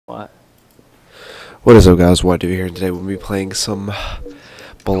What? What is up, guys? What do you here? And today we'll be playing some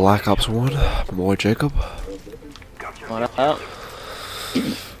Black Ops 1. My boy Jacob. What up?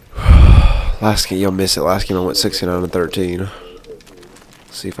 Last game, you'll miss it. Last game I went 69 and 13.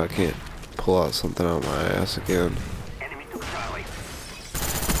 See if I can't pull out something out of my ass again.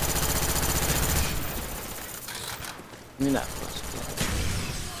 Give me that.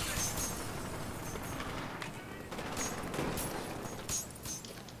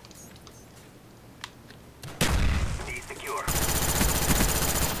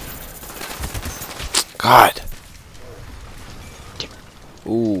 God.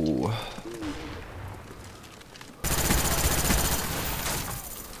 Ooh.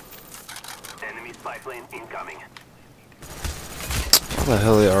 Enemy spy plane incoming. How the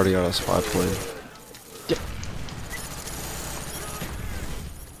hell they already got a spy plane?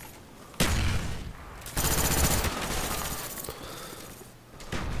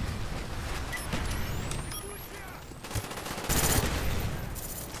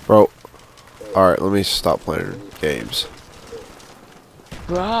 Bro. Alright, let me stop playing games.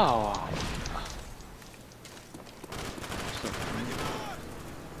 Bro.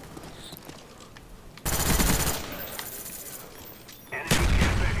 Enemy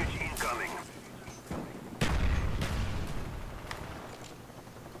care package incoming.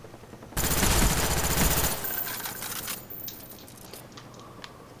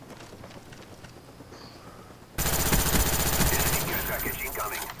 Enemy care package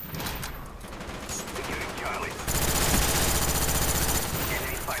incoming. Securing Charlie.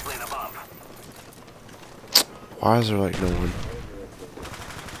 Enemy spy plane above. Why is there like no one?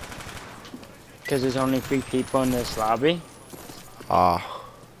 Because there's only 3 people in this lobby. Ah.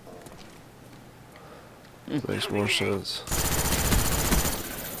 Makes more sense.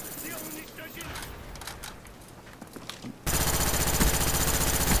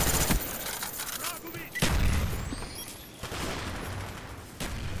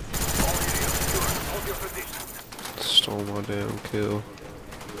 Hold your position. Stole my damn kill.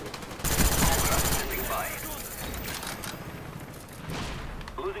 Standing by.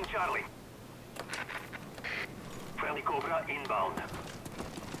 Losing Charlie. Friendly Cobra inbound.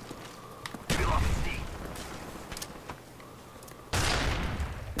 Velocity.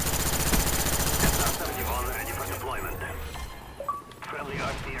 SR-71 ready for deployment. Friendly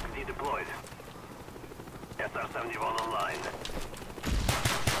RCXD deployed. SR-71 online.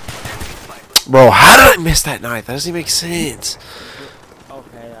 Enemy spy plane. Bro, how did I miss that knife? That doesn't even make sense.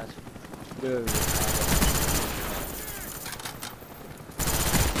 Okay, that's good.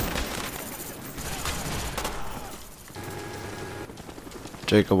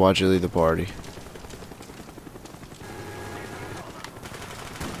 Jacob, why'd you leave the party?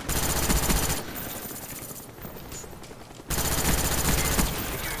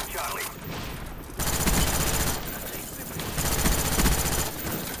 Securing Charlie.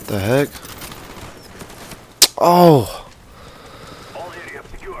 The heck? Oh! All areas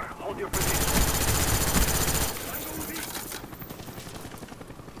secure. Hold your position.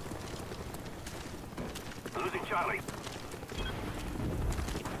 Losing Charlie.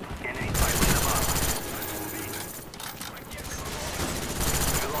 Enemy spy plane above.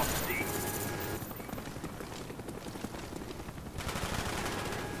 Velocity.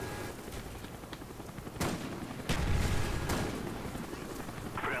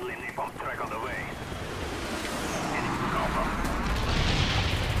 Friendly napalm strike on the way. Enemy took Alpha.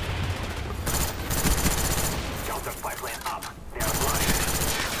 Counter spy plane up. They are blind.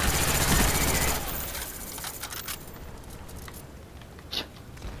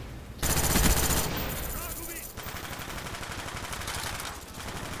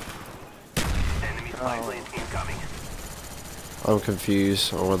 Enemy spy plane incoming. I'm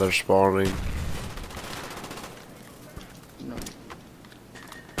confused on where they're spawning. No.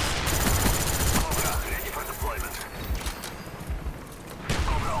 Cobra ready for deployment.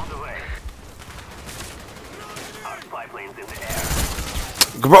 Cobra on the way. Our spy planes in the air.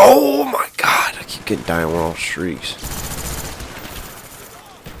 Bro, oh my god, I keep getting dying on all streaks.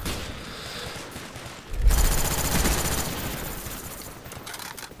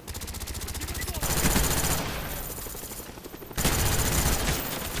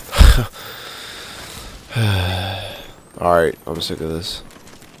 Alright, I'm sick of this.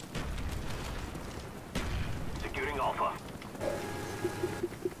 Securing Alpha.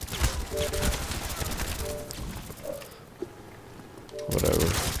 Whatever.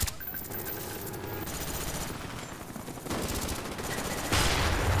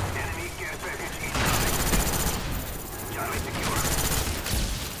 Enemy care package incoming. Charlie secure.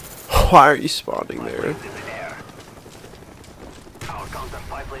 Why are you spawning there? In the air. Our counter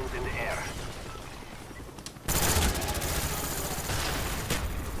spy plane planes in the air.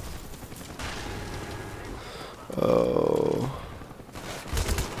 Oh.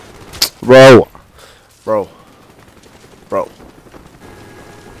 Bro. Bro. Bro.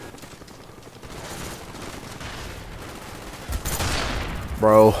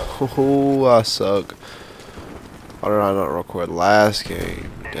 Bro. Oh, I suck. Why did I not record last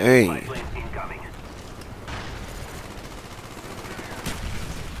game? Dang. Planes incoming.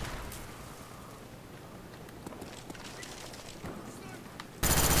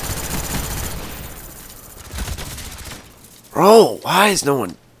 Bro, why is no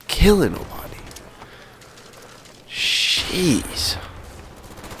one killing nobody? Jeez.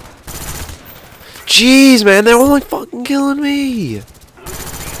 Jeez, man, they're only fucking killing me.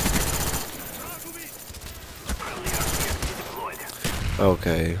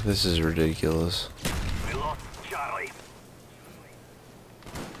 Okay, this is ridiculous. We lost Charlie.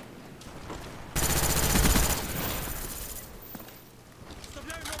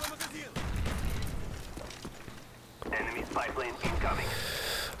 Enemy spy plane incoming.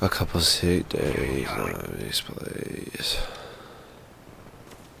 A couple sick days on this place.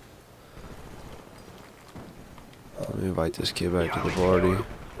 Let me invite this kid back to the party.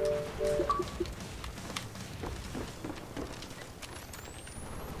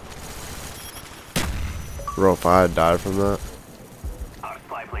 Bro, if I had died from that. Our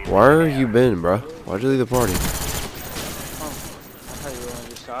spy plane. Where have you been, bro? Why'd you leave the party? Oh, I thought you were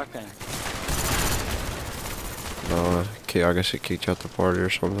just talking. Okay, I guess it kicked you out the party or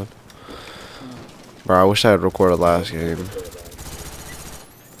something. Bro, I wish I had recorded last game.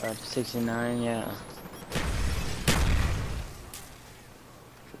 69, yeah.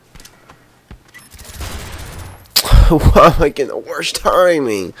 Why am I getting the worst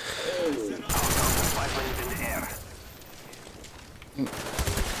timing? Spy planes in the air.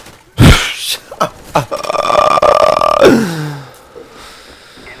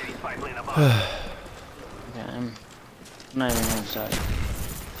 Enemy spy plane above. Okay, I'm not even inside.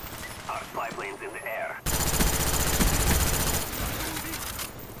 Our spy planes in the air.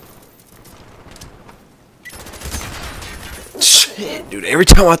 Shit, dude, every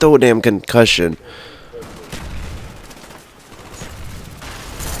time I throw a damn concussion.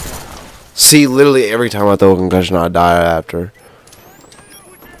 See, literally every time I throw a concussion, I die after.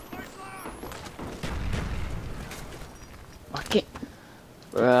 Okay.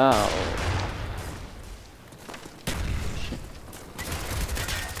 Bro. I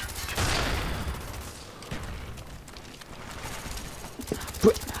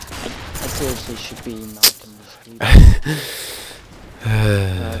seriously should be knocking this dude.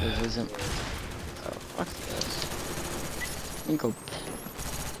 This isn't. Oh, fuck this. You go.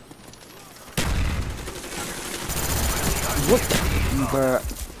 What the? Bruh.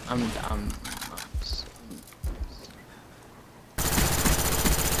 I'm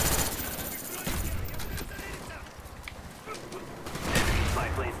Spy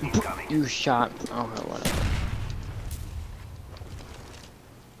planes incoming. You shot. Okay, whatever.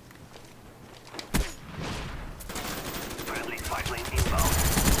 Friendly spy plane inbound.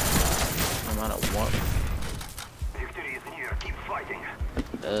 I'm out of one. Victory is near. Keep fighting.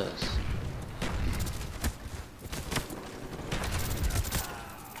 This.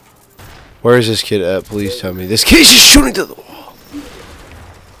 Where is this kid at? Please tell me. This kid's just shooting to the wall.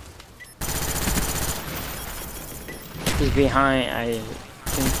 He's behind. I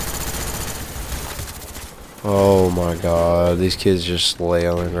think. Oh my god. These kids just lay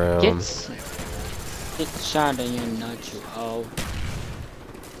on the ground. Get shot in your nuts, you hoe.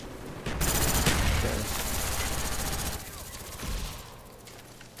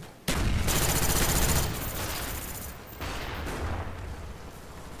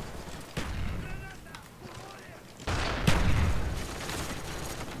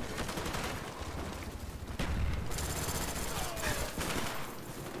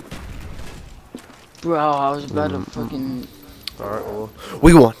 Bro, I was about to fucking. Alright, well,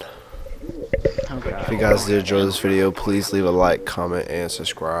 we won. Okay. If you guys did enjoy this video, please leave a like, comment, and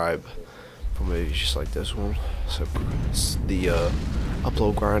subscribe for videos just like this one. So the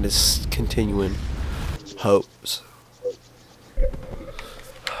upload grind is continuing. Hopes.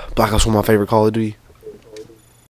 Black Ops 1 my favorite Call of Duty.